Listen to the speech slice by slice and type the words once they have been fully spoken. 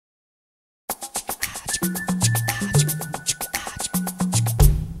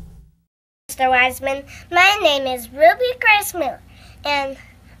Mr. Wiseman. My name is Ruby Grace Miller, and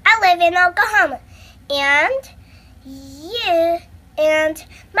I live in Oklahoma. And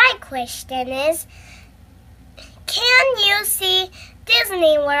my question is, can you see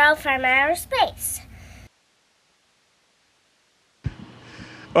Disney World from outer space?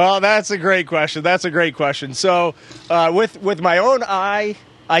 Well, that's a great question. That's a great question. So, with my own eye,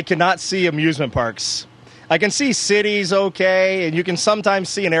 I cannot see amusement parks. I can see cities okay, and you can sometimes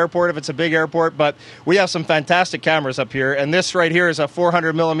see an airport if it's a big airport, but we have some fantastic cameras up here, and this right here is a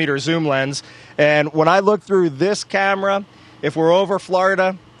 400 millimeter zoom lens, and when I look through this camera, if we're over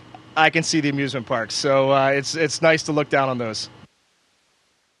Florida, I can see the amusement parks, so it's nice to look down on those.